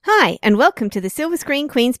Hi, and welcome to the Silver Screen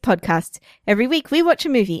Queens podcast. Every week we watch a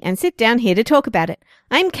movie and sit down here to talk about it.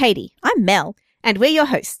 I'm Katie. I'm Mel. And we're your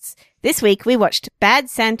hosts. This week we watched Bad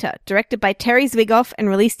Santa, directed by Terry Zwigoff and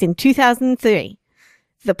released in 2003.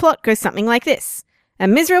 The plot goes something like this. A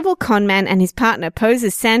miserable conman and his partner pose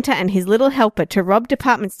as Santa and his little helper to rob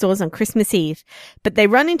department stores on Christmas Eve. But they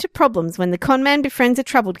run into problems when the conman befriends a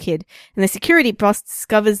troubled kid and the security boss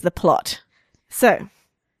discovers the plot. So,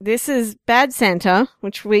 this is Bad Santa,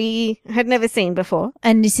 which we had never seen before.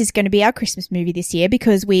 And this is going to be our Christmas movie this year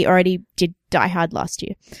because we already did Die Hard last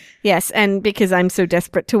year. Yes, and because I'm so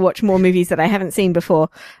desperate to watch more movies that I haven't seen before.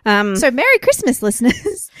 So Merry Christmas,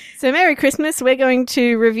 listeners. So Merry Christmas. We're going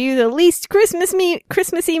to review the least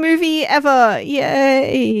Christmassy movie ever.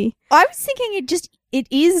 Yay. I was thinking it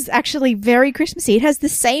is actually very Christmassy. It has the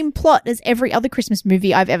same plot as every other Christmas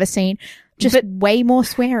movie I've ever seen, just way more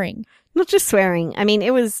swearing. Not just swearing. I mean,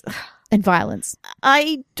 it was... And violence.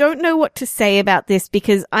 I don't know what to say about this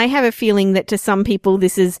because I have a feeling that to some people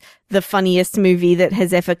this is the funniest movie that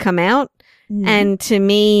has ever come out. And to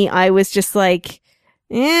me, I was just like,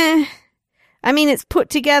 I mean, it's put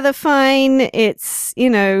together fine. It's,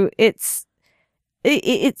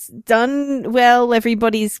 it's done well.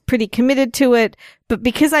 Everybody's pretty committed to it. But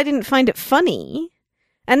because I didn't find it funny...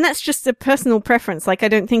 And that's just a personal preference. Like, I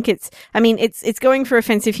don't think it's going for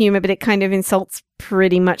offensive humor, but it kind of insults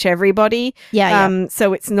pretty much everybody. Yeah.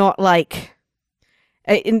 So it's not like,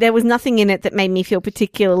 there was nothing in it that made me feel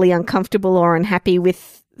particularly uncomfortable or unhappy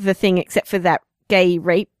with the thing except for that gay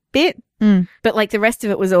rape bit. But like the rest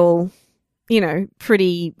of it was all,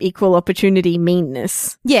 pretty equal opportunity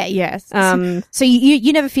meanness. Yeah, yes. So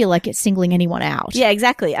you never feel like it's singling anyone out. Yeah,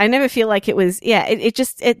 exactly. I never feel like it was, it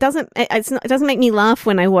doesn't make me laugh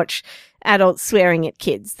when I watch adults swearing at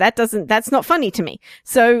kids. That's not funny to me.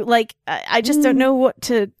 So like, I just don't know what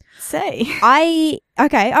to say. I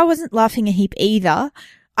wasn't laughing a heap either.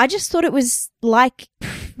 I just thought it was like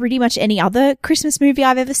pretty much any other Christmas movie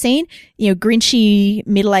I've ever seen. Grinchy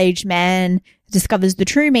middle-aged man discovers the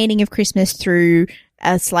true meaning of Christmas through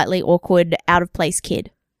a slightly awkward, out-of-place kid.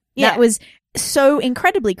 Yeah. That was so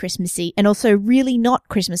incredibly Christmassy and also really not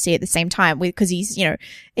Christmassy at the same time because he's, a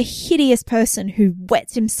hideous person who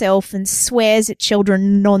wets himself and swears at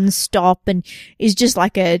children non-stop and is just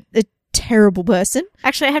like a terrible person.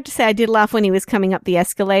 Actually, I have to say I did laugh when he was coming up the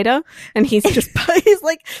escalator and he's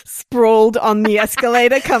like sprawled on the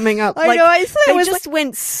escalator coming up. I know. I thought they just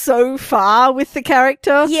went so far with the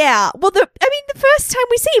character. Yeah. Well, the first time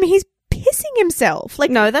we see him, he's pissing himself.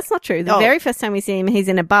 Like, no, that's not true. The very first time we see him, he's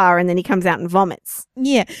in a bar and then he comes out and vomits.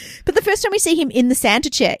 Yeah. But the first time we see him in the Santa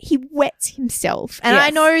chair, he wets himself. And yes. I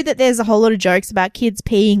know that there's a whole lot of jokes about kids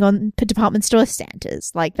peeing on department store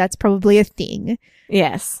Santas. Like, that's probably a thing.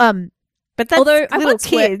 Yes. But that's although little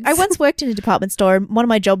kids. I once worked in a department store and one of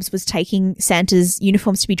my jobs was taking Santa's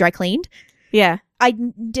uniforms to be dry cleaned. Yeah. I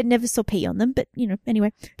never saw pee on them, but,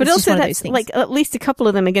 anyway. But also that's like at least a couple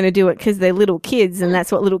of them are going to do it because they're little kids and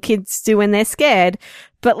that's what little kids do when they're scared.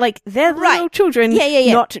 But like they're little children,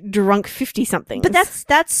 not drunk 50-somethings. But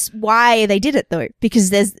that's why they did it though, because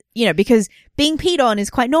because being peed on is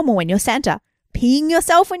quite normal when you're Santa. Peeing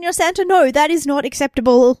yourself when you're Santa, no, that is not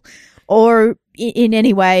acceptable or in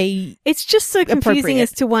any way. It's just so confusing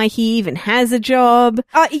as to why he even has a job.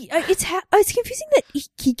 It's confusing that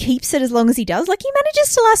he keeps it as long as he does. Like, he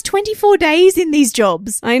manages to last 24 days in these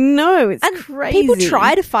jobs. I know, it's crazy. People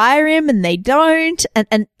try to fire him and they don't.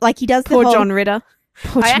 And like, he does Poor John Ritter.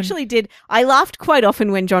 I laughed quite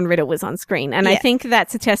often when John Ritter was on screen. And I think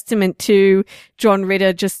that's a testament to John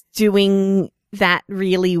Ritter just doing that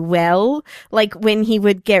really well. Like when he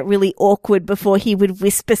would get really awkward before he would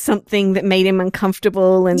whisper something that made him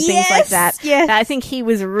uncomfortable and things like that. Yeah. I think he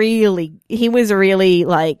was really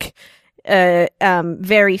like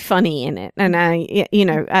very funny in it. And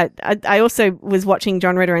I also was watching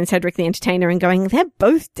John Ritter and Cedric the Entertainer and going, they're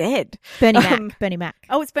both dead. Bernie Mac.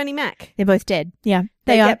 Oh, it's Bernie Mac. They're both dead. Yeah.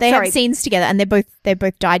 They have scenes together and they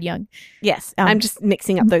both died young. Yes. I'm just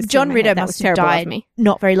mixing up those two. John Ritter must have died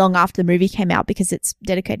not very long after the movie came out because it's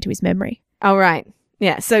dedicated to his memory. Oh, right.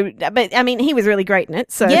 Yeah. So, but I mean, he was really great in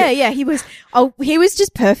it. So yeah, he was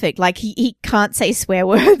just perfect. Like he can't say swear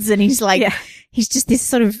words and he's like, he's just this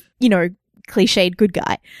sort of, cliched good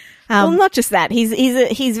guy. Well, not just that.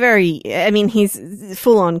 He's very, he's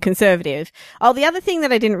full on conservative. Oh, the other thing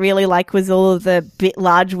that I didn't really like was all of the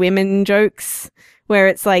large women jokes where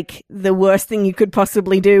it's like the worst thing you could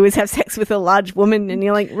possibly do is have sex with a large woman and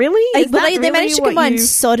you're like, really? They managed to combine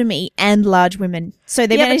sodomy and large women. So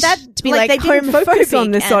they managed to be they didn't focus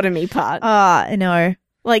on the and sodomy part. I know.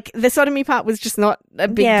 Like, the sodomy part was just not a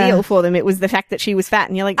big deal for them. It was the fact that she was fat.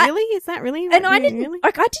 And you're like, really? Is that really? And I didn't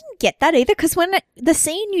get that either, because when the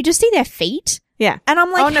scene, you just see their feet. Yeah. And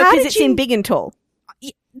I'm like, oh, no, because it's in big and tall.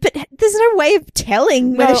 But there's no way of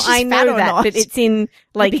telling whether she's I know fat or that, not. but it's in,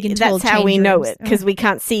 like, big and tall that's how we change know rooms. it, because we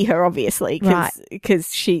can't see her, obviously,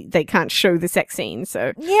 because they can't show the sex scene,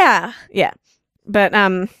 so. Yeah. Yeah. But,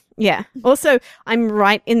 yeah. Also, I'm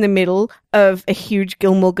right in the middle of a huge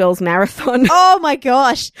Gilmore Girls marathon. Oh my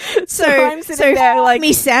gosh. So I'm sitting there like,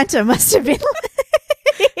 me Santa must have been.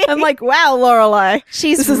 I'm like, wow, Lorelai.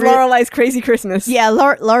 This is Lorelai's crazy Christmas. Yeah,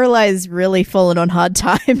 Lorelai's really fallen on hard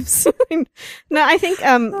times. No, I think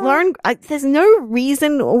there's no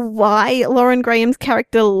reason why Lauren Graham's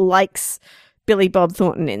character likes Billy Bob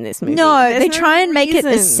Thornton in this movie. No, they try and make it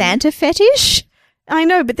a Santa fetish. I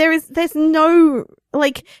know, but there's no,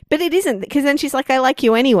 like, but it isn't, because then she's like, I like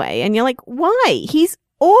you anyway. And you're like, why? He's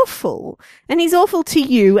awful. And he's awful to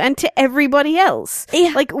you and to everybody else.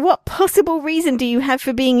 Yeah. Like, what possible reason do you have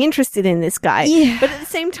for being interested in this guy? Yeah. But at the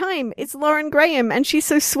same time, it's Lauren Graham, and she's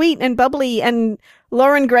so sweet and bubbly and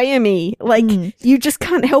Lauren Graham-y. Like, you just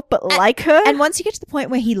can't help but like her. And once you get to the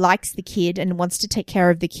point where he likes the kid and wants to take care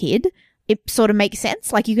of the kid, it sort of makes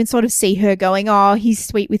sense. Like, you can sort of see her going, oh, he's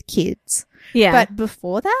sweet with kids. Yeah. But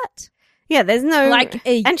before that, yeah, there's no, like,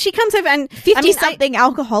 and she comes over and 50-something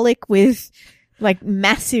alcoholic with, like,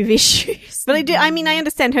 massive issues. But I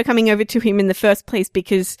understand her coming over to him in the first place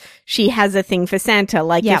because she has a thing for Santa.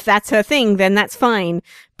 Like, if that's her thing, then that's fine.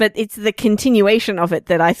 But it's the continuation of it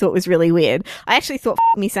that I thought was really weird. I actually thought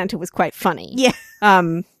F Me Santa was quite funny. Yeah.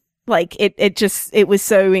 Like, it was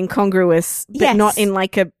so incongruous, but not in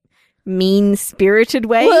like a mean-spirited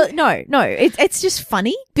way. Well, no, it's just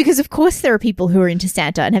funny because, of course, there are people who are into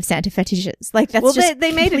Santa and have Santa fetishes. Like, that's just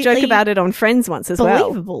they made a joke about it on Friends once as well.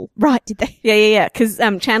 Believable, right? Did they? Yeah. Because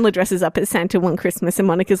Chandler dresses up as Santa one Christmas, and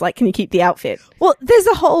Monica's like, "Can you keep the outfit?" Well, there's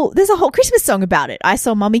a whole Christmas song about it. I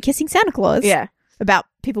saw Mummy Kissing Santa Claus. Yeah, about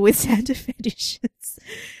people with Santa fetishes.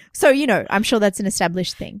 So, I'm sure that's an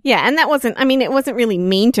established thing. Yeah, and it wasn't really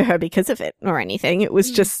mean to her because of it or anything. It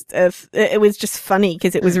was just, it was just funny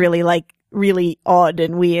because it was really, like, really odd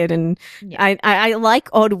and weird. And I like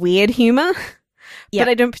odd, weird humor. But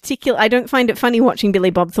I don't find it funny watching Billy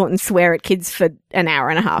Bob Thornton swear at kids for an hour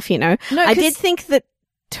and a half, No, I did think that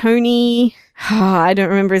Tony, I don't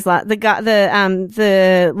remember his last,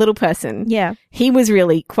 the little person. Yeah. He was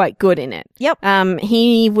really quite good in it. Yep.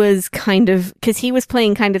 He was because he was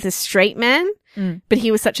playing kind of the straight man, but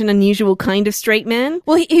he was such an unusual kind of straight man.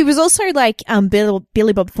 Well, he was also like,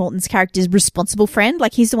 Billy Bob Thornton's character's responsible friend.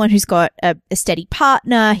 Like, he's the one who's got a steady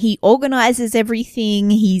partner. He organizes everything.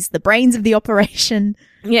 He's the brains of the operation.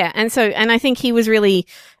 Yeah. And I think he was really,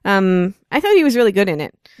 I thought he was really good in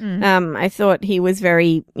it. I thought he was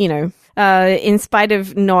very, in spite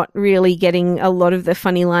of not really getting a lot of the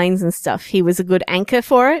funny lines and stuff, he was a good anchor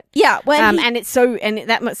for it. Yeah. And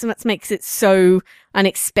that makes it so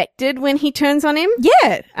unexpected when he turns on him.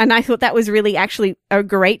 Yeah. And I thought that was really actually a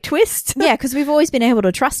great twist. Yeah, because we've always been able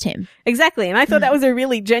to trust him. Exactly. And I thought that was a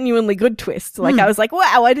really genuinely good twist. Like, I was like,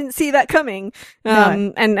 wow, I didn't see that coming.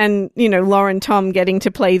 No. And Lauren Tom getting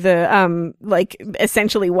to play the, like,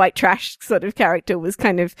 essentially white trash sort of character was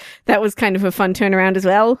kind of a fun turnaround as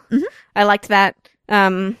well. Mm-hmm. I liked that.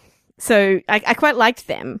 So I quite liked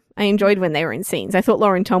them. I enjoyed when they were in scenes. I thought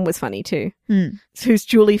Lauren Tom was funny too. Who's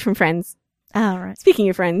Julie from Friends. Oh, right. Speaking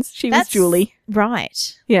of Friends, was Julie.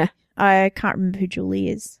 Right. Yeah. I can't remember who Julie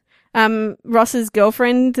is. Ross's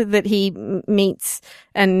girlfriend that he meets,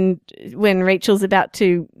 and when Rachel's about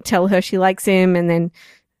to tell her she likes him and then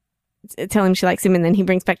tell him she likes him, and then he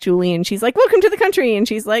brings back Julie and she's like, welcome to the country. And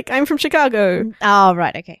she's like, I'm from Chicago. Oh,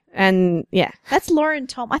 right. Okay. And yeah. That's Lauren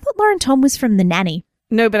Tom. I thought Lauren Tom was from The Nanny.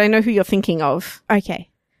 No, but I know who you're thinking of. Okay.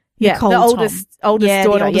 Yeah. Nicole the Tom. oldest daughter. The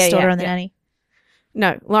oldest daughter on The Nanny.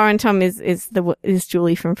 No, Lauren Tom is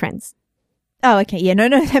Julie from Friends. Oh, okay. Yeah, no,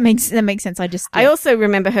 that makes sense. I also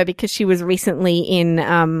remember her because she was recently in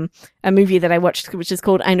a movie that I watched, which is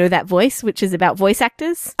called I Know That Voice, which is about voice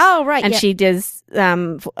actors. Oh, right. And she does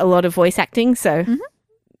a lot of voice acting, so. Mm-hmm.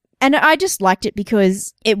 And I just liked it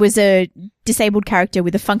because it was a disabled character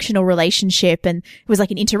with a functional relationship, and it was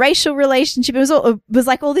like an interracial relationship. It was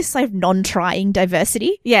like all this like non-trying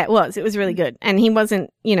diversity. Yeah, it was. It was really good. And he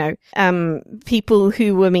wasn't, people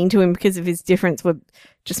who were mean to him because of his difference were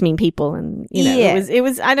just mean people. And, it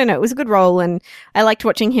was, I don't know, it was a good role. And I liked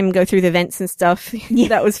watching him go through the vents and stuff. Yeah.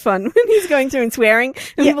 That was fun when he's going through and swearing.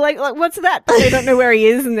 And people are like, what's that? But they don't know where he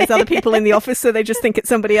is. And there's other people in the office, so they just think it's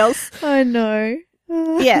somebody else. I know.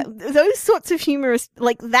 Yeah, those sorts of humorous,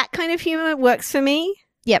 like that kind of humor works for me.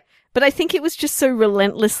 Yep. But I think it was just so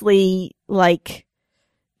relentlessly, like,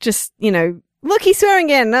 just, look, he's swearing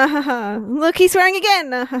again. Look, he's swearing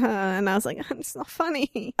again. And I was like, it's not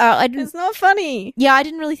funny. It's not funny. Yeah, I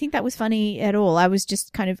didn't really think that was funny at all. I was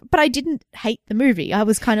just kind of, but I didn't hate the movie. I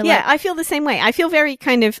was kind of I feel the same way. I feel very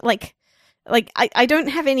kind of like I don't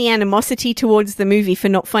have any animosity towards the movie for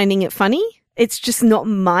not finding it funny. It's just not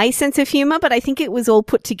my sense of humor, but I think it was all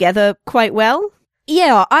put together quite well.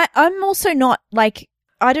 Yeah, I'm also not like,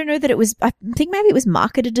 I don't know that it was, I think maybe it was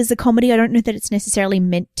marketed as a comedy. I don't know that it's necessarily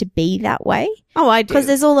meant to be that way. Oh, I do. Because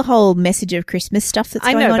there's all the whole message of Christmas stuff that's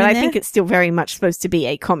going on. I know, but I there. think it's still very much supposed to be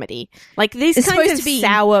a comedy. Like, these kinds of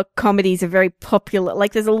sour comedies are very popular.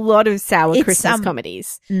 Like, there's a lot of sour Christmas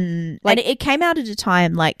comedies. And it came out at a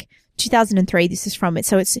time, like, 2003, this is from it.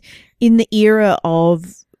 So it's in the era of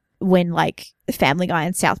when, like, Family Guy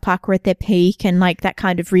and South Park were at their peak and, like, that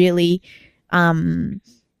kind of really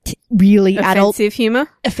offensive humor.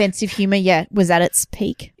 Offensive humor, yeah, was at its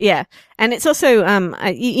peak. Yeah. And it's also,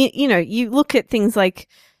 you look at things like,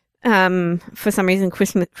 for some reason,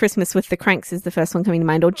 Christmas with the Cranks is the first one coming to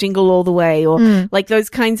mind, or Jingle All the Way, or like those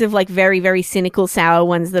kinds of like very, very cynical, sour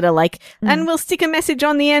ones that are like, and we'll stick a message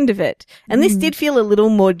on the end of it. And this did feel a little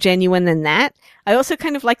more genuine than that. I also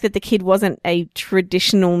kind of like that the kid wasn't a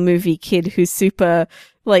traditional movie kid who's super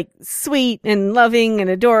like sweet and loving and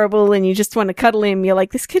adorable and you just want to cuddle him. You're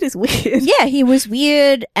like, this kid is weird. Yeah, he was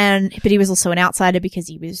weird but he was also an outsider because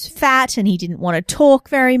he was fat and he didn't want to talk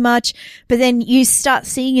very much. But then you start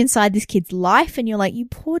seeing inside this kid's life and you're like, you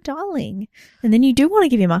poor darling. And then you do want to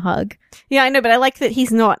give him a hug. Yeah, I know, but I like that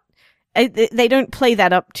he's not. They don't play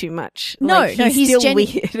that up too much. No, he's still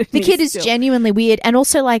weird. The kid is genuinely weird and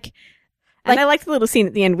also like, and I like the little scene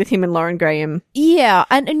at the end with him and Lauren Graham. Yeah,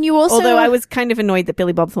 and you also... Although I was kind of annoyed that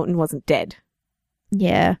Billy Bob Thornton wasn't dead.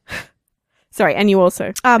 Yeah. Sorry, and you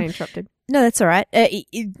also. I interrupted. No, that's all right.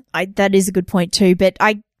 That is a good point too, but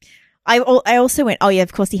I also went, oh yeah,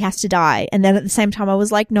 of course he has to die. And then at the same time I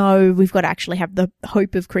was like, no, we've got to actually have the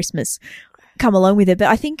hope of Christmas come along with it. But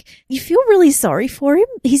I think you feel really sorry for him.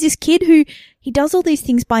 He's this kid who, he does all these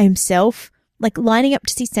things by himself, like lining up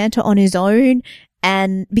to see Santa on his own.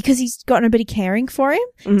 And because he's got nobody caring for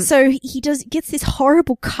him. So he gets this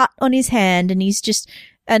horrible cut on his hand and he's just,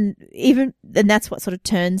 and that's what sort of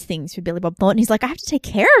turns things for Billy Bob Thornton. He's like, I have to take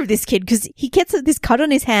care of this kid because he gets this cut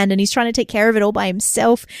on his hand and he's trying to take care of it all by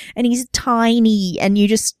himself and he's tiny and you're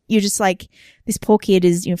just like, this poor kid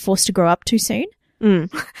is, forced to grow up too soon.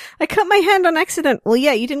 I cut my hand on accident. Well,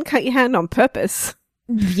 yeah, you didn't cut your hand on purpose.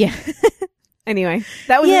 Yeah. Anyway,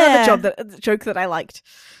 that was another joke that I liked.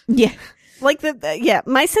 Yeah. Like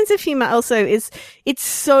my sense of humor also is, it's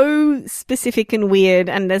so specific and weird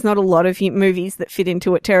and there's not a lot of movies that fit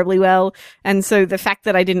into it terribly well. And so the fact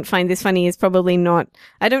that I didn't find this funny is probably not,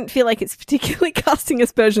 I don't feel like it's particularly casting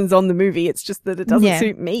aspersions on the movie. It's just that it doesn't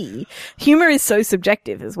suit me. Humor is so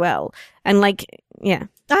subjective as well. And like, yeah.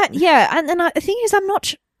 And the thing is,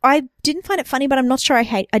 I didn't find it funny, but I'm not sure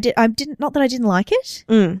not that I didn't like it.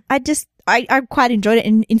 I quite enjoyed it.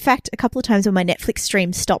 And in fact, a couple of times when my Netflix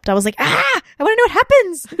stream stopped, I was like, I want to know what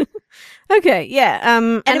happens. Okay. Yeah.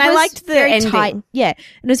 And I liked the ending. Tight, yeah.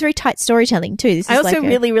 And it was very tight storytelling too. I also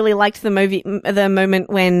really, really liked the moment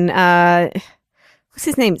when, what's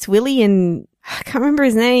his name? It's Willie and I can't remember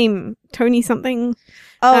his name. Tony something.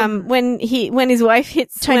 When his wife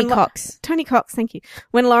hits Tony Cox. Tony Cox, thank you.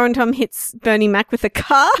 When Lauren Tom hits Bernie Mac with a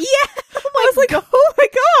car. Yeah. I was like, oh my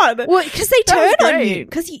God. Well, because they turn on you.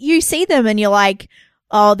 Because you see them and you're like,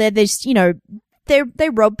 oh, they're just, they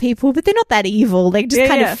rob people, but they're not that evil. They're just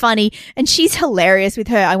kind of funny. And she's hilarious with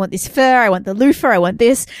her. I want this fur. I want the loofah. I want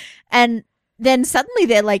this. And then suddenly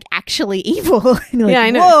they're like actually evil. And you're like,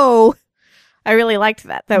 I know. Whoa. I really liked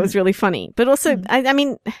that. That was really funny. But also, I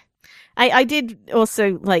mean, I did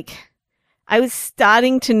also like, I was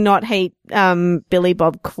starting to not hate Billy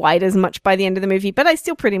Bob quite as much by the end of the movie, but I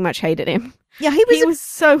still pretty much hated him. Yeah, he was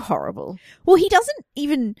so horrible. Well, he doesn't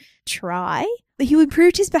even try. He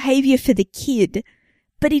improved his behavior for the kid,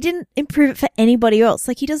 but he didn't improve it for anybody else.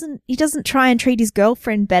 Like he doesn't try and treat his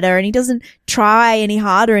girlfriend better, and he doesn't try any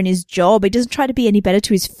harder in his job. He doesn't try to be any better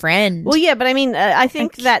to his friend. Well, yeah, but I mean, I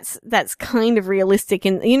think that's kind of realistic.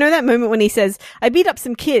 And you know that moment when he says, I beat up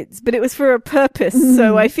some kids, but it was for a purpose,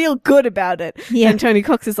 so I feel good about it. Yeah. And Tony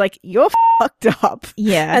Cox is like, you're fucked up.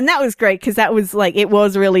 Yeah. And that was great because that was like, it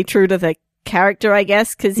was really true to the character, I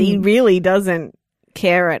guess, because he really doesn't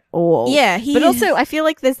care at all. Yeah. But also, I feel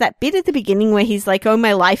like there's that bit at the beginning where he's like, oh,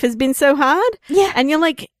 my life has been so hard. Yeah. And you're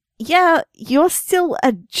like, yeah, you're still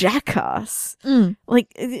a jackass. Like,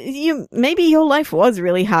 maybe your life was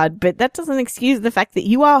really hard, but that doesn't excuse the fact that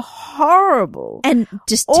you are horrible and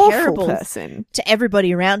just awful terrible person to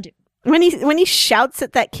everybody around him. When he shouts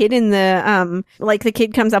at that kid in the, like the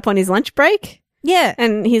kid comes up on his lunch break. Yeah.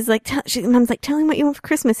 And he's like, Mum's like, tell him what you want for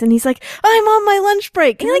Christmas. And he's like, I'm on my lunch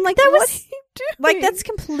break. And I'm like, what are you doing? Like, that's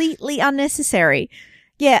completely unnecessary.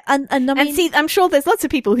 Yeah. And I mean, and see, I'm sure there's lots of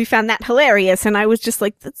people who found that hilarious. And I was just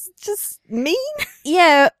like, that's just mean.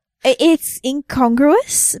 Yeah. It's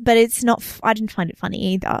incongruous, but it's not, I didn't find it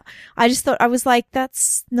funny either. I just thought, I was like,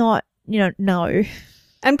 that's not, no.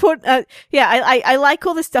 And I like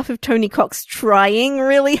all the stuff of Tony Cox trying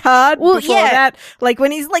really hard before that. Like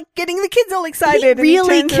when he's like getting the kids all excited, he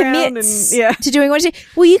really and he commits to doing what he's doing.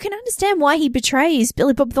 Well, you can understand why he betrays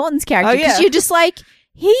Billy Bob Thornton's character, because you're just like,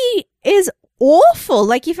 he is awful.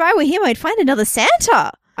 Like if I were him, I'd find another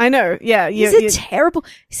Santa. I know. Yeah. He's a terrible,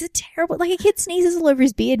 like a kid sneezes all over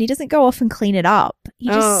his beard and he doesn't go off and clean it up. He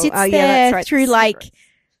just sits there through like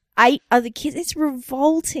 8 other kids. It's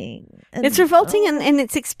revolting. It's revolting and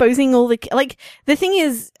it's exposing all the, like, the thing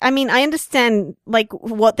is, I mean, I understand like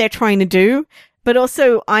what they're trying to do, but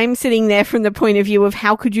also I'm sitting there from the point of view of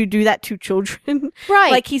how could you do that to children?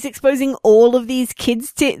 Right. Like he's exposing all of these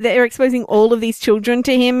kids they're exposing all of these children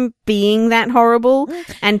to him being that horrible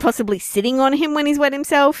and possibly sitting on him when he's wet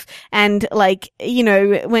himself. And like,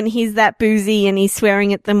 when he's that boozy and he's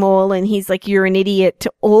swearing at them all and he's like, you're an idiot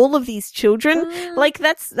to all of these children. Like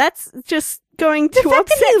that's just going to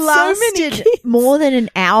upset so many kids. More than an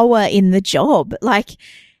hour in the job. Like,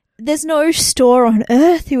 there's no store on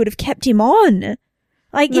earth who would have kept him on.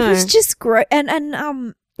 Like, it was just gross.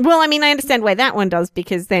 Well, I mean, I understand why that one does,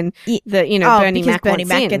 because then Bernie Mac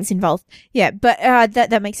gets involved. Yeah, but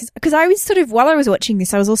that makes sense. Because I was sort of, while I was watching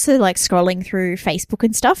this, I was also like scrolling through Facebook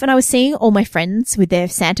and stuff, and I was seeing all my friends with their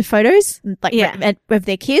Santa photos, like of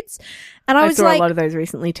their kids. And I was saw like, a lot of those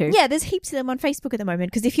recently too. Yeah, there's heaps of them on Facebook at the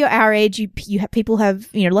moment. Because if you're our age, people have,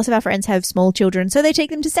 lots of our friends have small children, so they take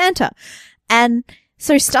them to Santa. And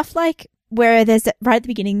so stuff like where there's right at the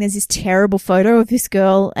beginning, there's this terrible photo of this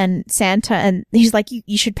girl and Santa, and he's like,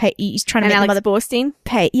 you should pay. He's trying to make the mother Borstein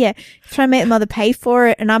pay. Yeah, he's trying to make the mother pay for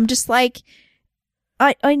it, and I'm just like,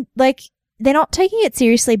 I like they're not taking it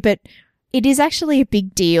seriously, but it is actually a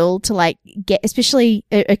big deal to like get, especially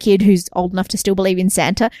a kid who's old enough to still believe in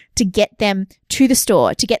Santa, to get them to the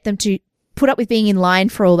store, to get them to put up with being in line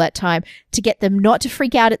for all that time, to get them not to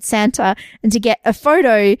freak out at Santa, and to get a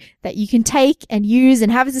photo that you can take and use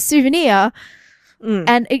and have as a souvenir.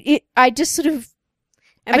 And I just sort of,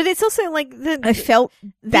 but it's also like I felt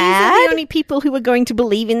bad. These are the only people who are going to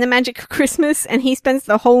believe in the magic of Christmas, and he spends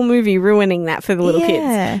the whole movie ruining that for the little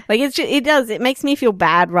kids. Like it makes me feel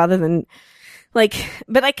bad rather than like,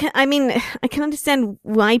 but I can understand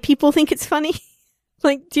why people think it's funny.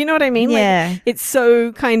 Like, do you know what I mean? Yeah. Like, it's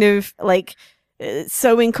so kind of like,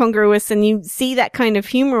 so incongruous, and you see that kind of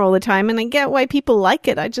humor all the time, and I get why people like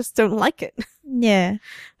it. I just don't like it. Yeah.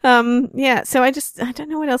 So I don't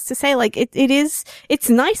know what else to say. Like, it's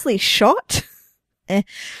nicely shot.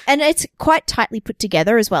 And it's quite tightly put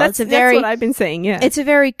together as well. That's what I've been saying, yeah. It's a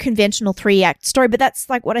very conventional 3-act story, but that's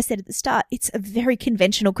like what I said at the start. It's a very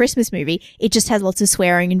conventional Christmas movie. It just has lots of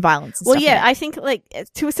swearing and violence and stuff in it. I think like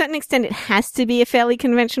to a certain extent it has to be a fairly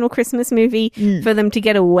conventional Christmas movie for them to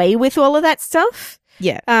get away with all of that stuff.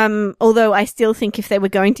 Yeah. Although I still think if they were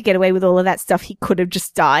going to get away with all of that stuff, he could have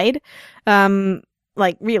just died.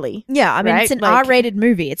 Like, really. Yeah, I mean, right? it's an R-rated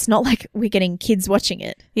movie. It's not like we're getting kids watching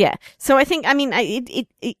it. Yeah. So I think,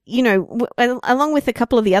 along with a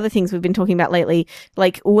couple of the other things we've been talking about lately,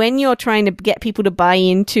 like when you're trying to get people to buy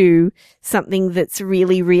into something that's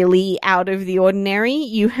really, really out of the ordinary,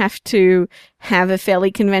 you have to have a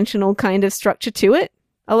fairly conventional kind of structure to it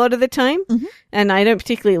a lot of the time. Mm-hmm. And I don't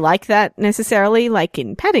particularly like that necessarily, like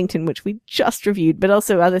in Paddington, which we just reviewed, but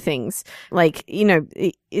also other things like,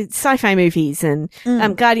 it's sci-fi movies and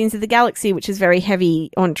Guardians of the Galaxy, which is very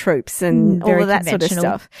heavy on tropes and all of that sort of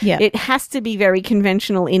stuff. Yeah. It has to be very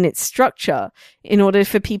conventional in its structure in order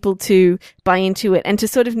for people to buy into it and to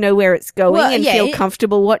sort of know where it's going and feel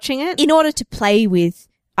comfortable watching it. In order to play with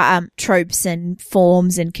tropes and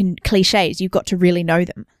forms and cliches, you've got to really know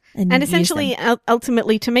them. And essentially,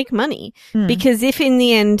 ultimately, to make money. Because if in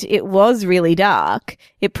the end it was really dark,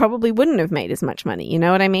 it probably wouldn't have made as much money. You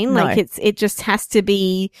know what I mean? No. Like, it just has to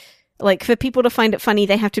be, like, for people to find it funny,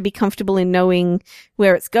 they have to be comfortable in knowing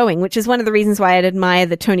where it's going, which is one of the reasons why I'd admire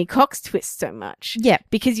the Tony Cox twist so much. Yeah.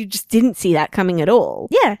 Because you just didn't see that coming at all.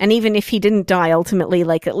 Yeah. And even if he didn't die ultimately,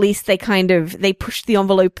 like, at least they pushed the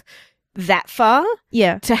envelope that far.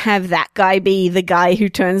 Yeah. To have that guy be the guy who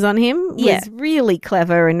turns on him was really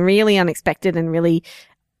clever and really unexpected and really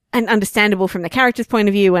understandable from the character's point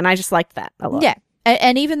of view. And I just liked that a lot. Yeah.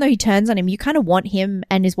 And even though he turns on him, you kind of want him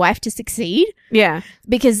and his wife to succeed Yeah.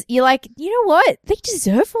 because you're like, you know what? They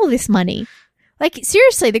deserve all this money. Like,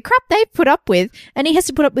 seriously, the crap they've put up with, and he has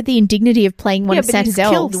to put up with the indignity of playing one of but Santa's he's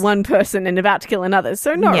elves. killed one person and about to kill another,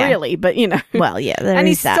 so not Yeah. really, but you know. Well, yeah, there and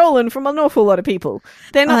is he's that. stolen from an awful lot of people.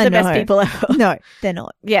 They're not I the best know. people ever. No, they're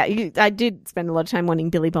not. Yeah, I did spend a lot of time wanting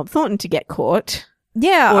Billy Bob Thornton to get caught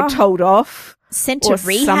Yeah. or told off. Sent to Or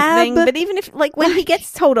rehab. something. But even if, like, when he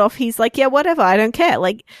gets told off, he's like, yeah, whatever, I don't care.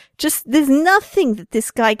 Like, just, there's nothing that this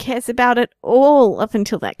guy cares about at all up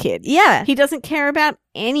until that kid. Yeah. He doesn't care about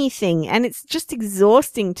anything, and it's just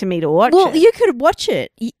exhausting to me to watch Well, it. you could watch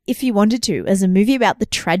it if you wanted to as a movie about the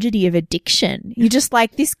tragedy of addiction. You're just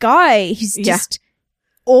like, this guy, he's Yeah. just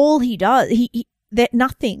all he does. That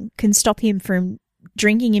nothing can stop him from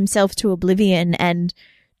drinking himself to oblivion and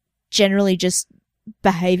generally just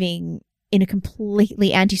behaving in a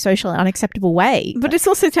completely antisocial and unacceptable way. But it's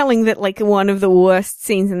also telling that, like, one of the worst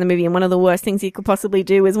scenes in the movie and one of the worst things he could possibly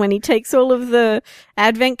do is when he takes all of the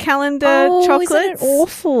advent calendar chocolates. Isn't it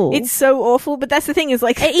awful? It's so awful, but that's the thing is,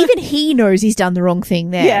 like... And even he knows he's done the wrong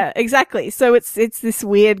thing there. Yeah, exactly. So it's this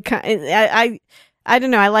weird I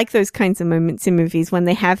don't know. I like those kinds of moments in movies when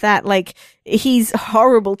they have that. Like, he's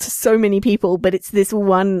horrible to so many people, but it's this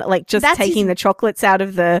one, like, just That's taking the chocolates out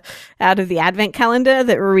of the advent calendar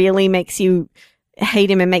that really makes you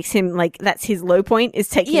hate him and makes him, like, that's his low point, is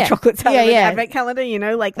taking Yeah. chocolates out Yeah, of the yeah. advent calendar, you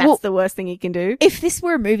know? Like, that's Well, the worst thing he can do. If this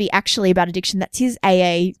were a movie actually about addiction, that's his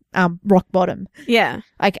AA rock bottom. Yeah.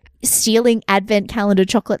 Like stealing advent calendar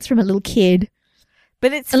chocolates from a little kid.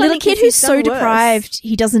 But it's A funny little kid 'cause who's he's so done worse. deprived,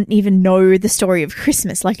 he doesn't even know the story of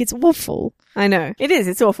Christmas. Like, it's awful. I know. It is.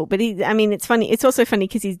 It's awful. But it's funny. It's also funny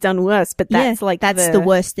because he's done worse, but that's that's the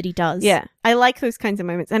worst that he does. Yeah. I like those kinds of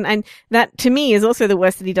moments. And that to me is also the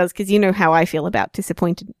worst that he does because you know how I feel about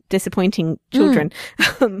disappointing children.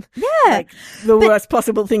 Yeah. Like the worst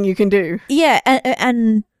possible thing you can do. Yeah.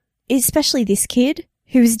 And especially this kid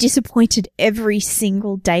who's disappointed every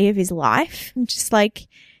single day of his life. And just like,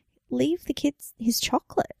 leave the kid his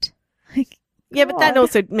chocolate. Like, Yeah, but that God.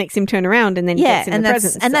 also makes him turn around and then he gets in and the that's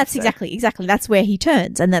present. and that's stuff, so. exactly that's where he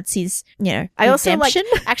turns, and that's his I also like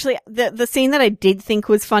redemption. actually the scene that I did think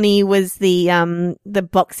was funny was the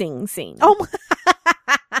boxing scene. Oh,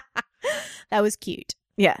 that was cute.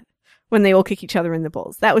 Yeah. When they all kick each other in the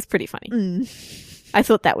balls. That was pretty funny. Mm. I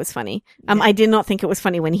thought that was funny. I did not think it was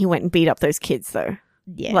funny when he went and beat up those kids though.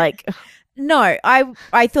 Yeah, Like, no,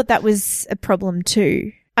 I thought that was a problem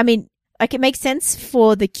too. I mean, like, it makes sense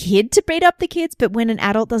for the kid to beat up the kids, but when an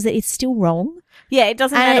adult does it, it's still wrong. yeah, it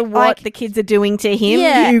doesn't And matter what like- the kids are doing to him.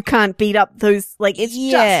 Yeah. You can't beat up those, like, it's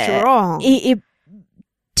just wrong. It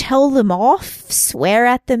tell them off, swear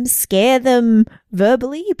at them, scare them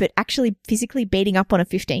verbally, but actually physically beating up on a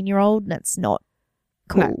 15-year-old, that's not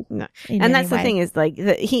cool. No. in And any that's the way. thing is, like,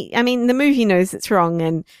 the movie knows it's wrong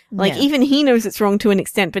and, like, Yeah. even he knows it's wrong to an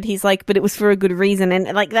extent, but he's like, but it was for a good reason. And,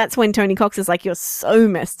 like, that's when Tony Cox is like, you're so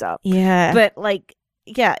messed up. Yeah. But, like,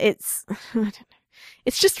 yeah, it's, I don't know.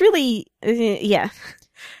 It's just really, yeah.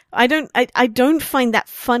 I don't find that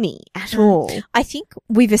funny at all. I think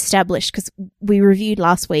we've established, because we reviewed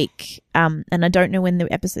last week, and I don't know when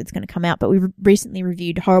the episode's going to come out, but we recently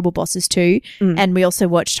reviewed Horrible Bosses 2, and we also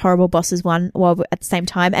watched Horrible Bosses 1 while at the same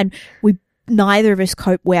time, and neither of us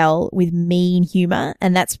cope well with mean humor,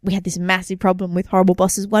 and we had this massive problem with Horrible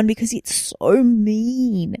Bosses 1 because it's so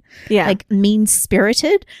mean. Yeah. Like,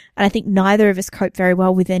 mean-spirited, and I think neither of us cope very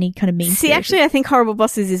well with any kind of mean-spirited. See, actually, I think Horrible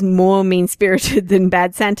Bosses is more mean-spirited than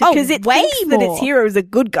Bad Santa Oh, because it way thinks that more. its heroes are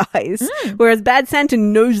good guys, whereas Bad Santa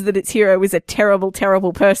knows that its hero is a terrible,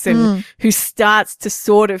 terrible person who starts to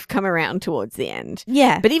sort of come around towards the end.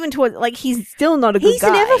 Yeah. But even towards, like, he's still not a good He's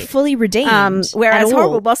guy. never fully redeemed. Whereas at all.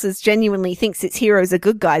 Horrible Bosses genuinely thinks its heroes are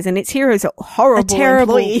good guys and its heroes are horrible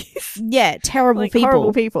terrible employees. Yeah, terrible Like, people.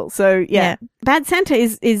 horrible people. So yeah. Bad Santa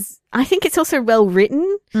is I think it's also well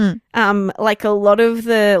written. Like, a lot of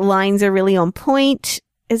the lines are really on point.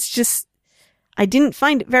 It's just I didn't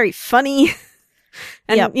find it very funny.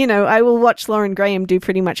 And you know, I will watch Lauren Graham do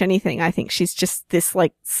pretty much anything. I think she's just this,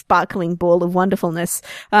 like, sparkling ball of wonderfulness.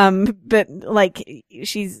 But, like,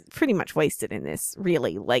 she's pretty much wasted in this,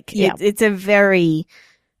 really. Like, it's a very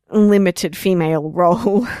limited female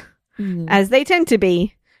role, as they tend to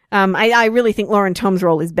be. I really think Lauren Tom's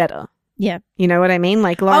role is better. Yeah. You know what I mean?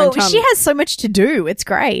 Like, Lauren Tom. She has so much to do. It's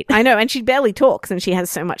great. I know, and she barely talks and she has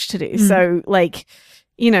so much to do. So, like,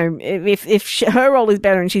 you know, if her role is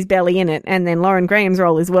better and she's barely in it, and then Lauren Graham's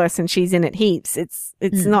role is worse and she's in it heaps, it's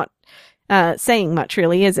not saying much,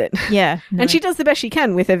 really, is it? Yeah. No. And she does the best she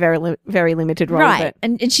can with a very limited role. Right.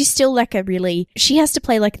 And she's still like she has to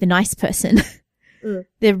play like the nice person.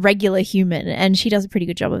 the regular human, and she does a pretty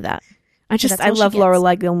good job of that. I love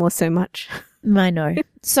Lorelai Gilmore so much. I know.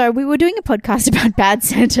 So we were doing a podcast about Bad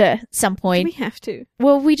Santa at some point. We have to.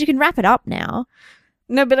 Well, we can wrap it up now.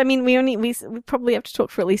 No, but I mean, we probably have to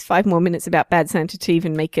talk for at least 5 more minutes about Bad Santa to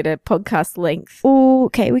even make it a podcast length.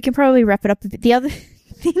 Okay, we can probably wrap it up a bit. The other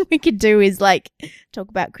thing we could do is like talk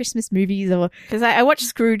about Christmas movies or because I watched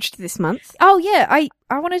Scrooged this month. Oh yeah, I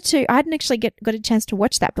wanted to. I hadn't actually got a chance to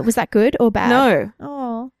watch that, but was that good or bad? No.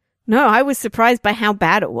 Oh. No, I was surprised by how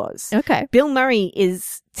bad it was. Okay. Bill Murray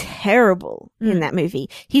is terrible in that movie.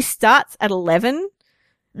 He starts at 11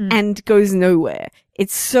 and goes nowhere.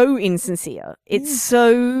 It's so insincere. It's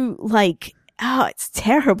so like, it's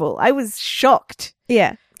terrible. I was shocked.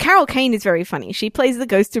 Yeah. Carol Kane is very funny. She plays the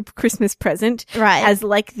ghost of Christmas Present as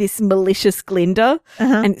like this malicious Glinda,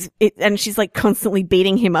 and she's like constantly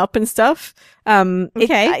beating him up and stuff.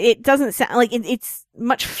 It doesn't sound like it's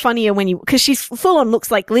much funnier because she's full on looks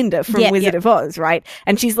like Glinda from Wizard of Oz, right?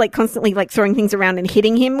 And she's like constantly like throwing things around and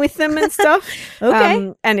hitting him with them and stuff.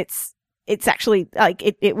 And it's actually like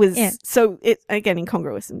it was so again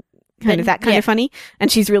incongruous and kind of that kind of funny,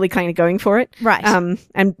 and she's really kind of going for it, right?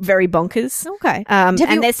 And very bonkers. Okay,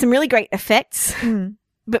 and there's some really great effects,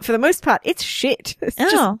 but for the most part, it's shit. It's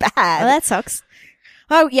just bad. Well, that sucks.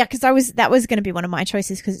 Oh yeah, because that was going to be one of my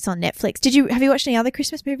choices because it's on Netflix. Have you watched any other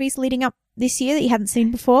Christmas movies leading up this year that you hadn't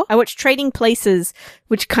seen before? I watched Trading Places,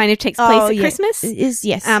 which kind of takes place at Christmas.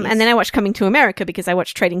 Yes. And then I watched Coming to America because I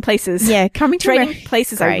watched Trading Places. Yeah, Trading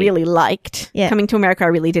Places I really liked. Yeah. Coming to America I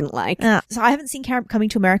really didn't like. So I haven't seen Coming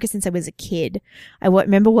to America since I was a kid. I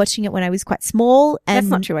remember watching it when I was quite small. And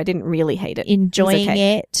that's not true. I didn't really hate it. Enjoying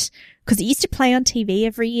it because it used to play on TV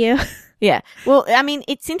every year. Yeah. Well, I mean,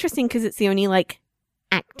 it's interesting because it's the only like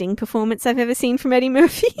acting performance I've ever seen from Eddie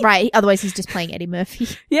Murphy. Right. Otherwise he's just playing Eddie Murphy.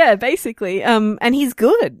 Yeah, basically. And he's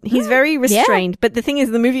good. He's very restrained. But the thing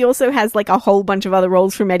is, the movie also has like a whole bunch of other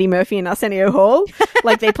roles from Eddie Murphy and Arsenio Hall.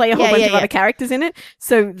 Like they play a whole bunch of other characters in it.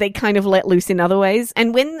 So they kind of let loose in other ways.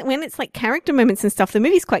 And when it's like character moments and stuff, the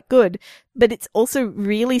movie's quite good. But it's also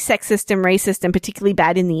really sexist and racist and particularly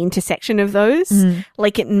bad in the intersection of those.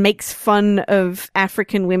 Like it makes fun of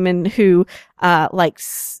African women who are like,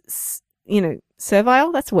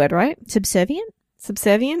 servile? That's a word, right? Subservient?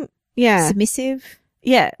 Yeah. Submissive?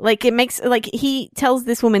 Yeah. Like it makes, like he tells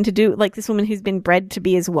this woman to do, like this woman who's been bred to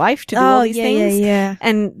be his wife to do all these things. Yeah.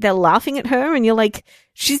 And they're laughing at her and you're like,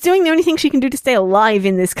 she's doing the only thing she can do to stay alive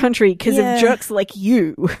in this country because of jerks like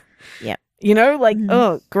you. Yeah. You know, like,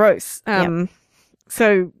 oh, gross.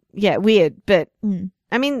 So yeah, weird, but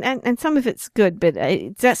I mean, and some of it's good, but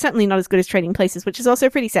it's certainly not as good as Trading Places, which is also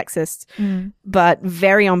pretty sexist, but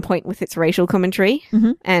very on point with its racial commentary,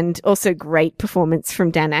 and also great performance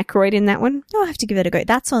from Dan Aykroyd in that one. Oh, I have to give it a go.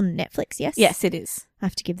 That's on Netflix, yes? Yes, it is. I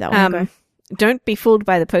have to give that one a go. Don't be fooled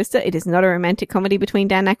by the poster. It is not a romantic comedy between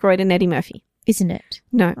Dan Aykroyd and Eddie Murphy. Isn't it?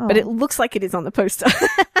 No, but it looks like it is on the poster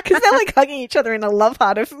because they're like hugging each other in a love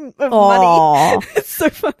heart of money. It's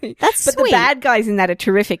so funny. That's but sweet. The bad guys in that are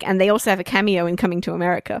terrific, and they also have a cameo in Coming to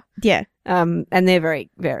America. Yeah. And they're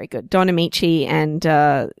very, very good. Don Amici and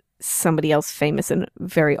somebody else famous and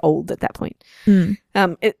very old at that point. So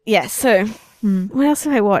what else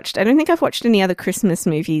have I watched? I don't think I've watched any other Christmas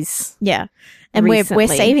movies. Yeah. And we're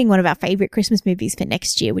saving one of our favorite Christmas movies for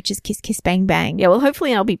next year, which is Kiss Kiss Bang Bang. Yeah, well,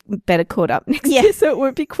 hopefully I'll be better caught up next year, so it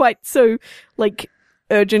won't be quite so, like,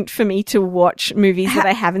 urgent for me to watch movies that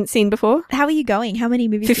I haven't seen before. How are you going? How many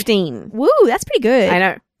movies? 15. Woo, that's pretty good. I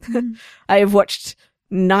know. I have watched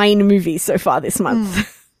 9 movies so far this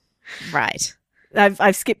month. Right.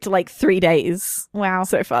 I've skipped like 3 days. Wow.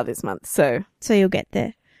 So far this month, so you'll get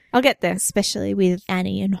there. I'll get there. Especially with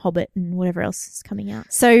Annie and Hobbit and whatever else is coming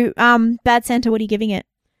out. So, Bad Santa, what are you giving it?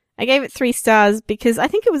 I gave it 3 stars because I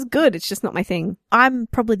think it was good. It's just not my thing. I'm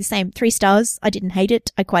probably the same. 3 stars. I didn't hate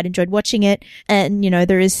it. I quite enjoyed watching it. And,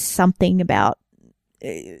 there is something about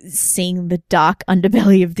seeing the dark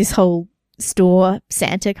underbelly of this whole store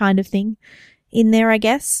Santa kind of thing in there, I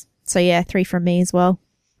guess. So, yeah, 3 from me as well.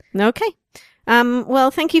 Okay.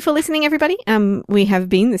 Well, thank you for listening, everybody. We have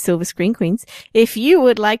been the Silver Screen Queens. If you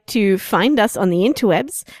would like to find us on the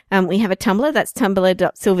interwebs, we have a Tumblr. That's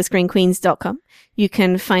tumblr.silverscreenqueens.com. You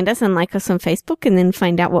can find us and like us on Facebook and then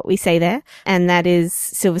find out what we say there. And that is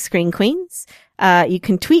Silver Screen Queens. You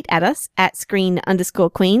can tweet at us at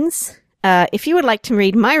 @screen_queens. If you would like to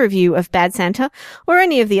read my review of Bad Santa or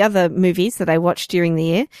any of the other movies that I watched during the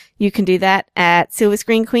year, you can do that at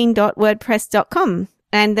silverscreenqueen.wordpress.com.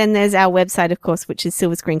 And then there's our website, of course, which is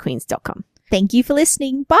silverscreenqueens.com. Thank you for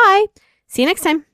listening. Bye. See you next time.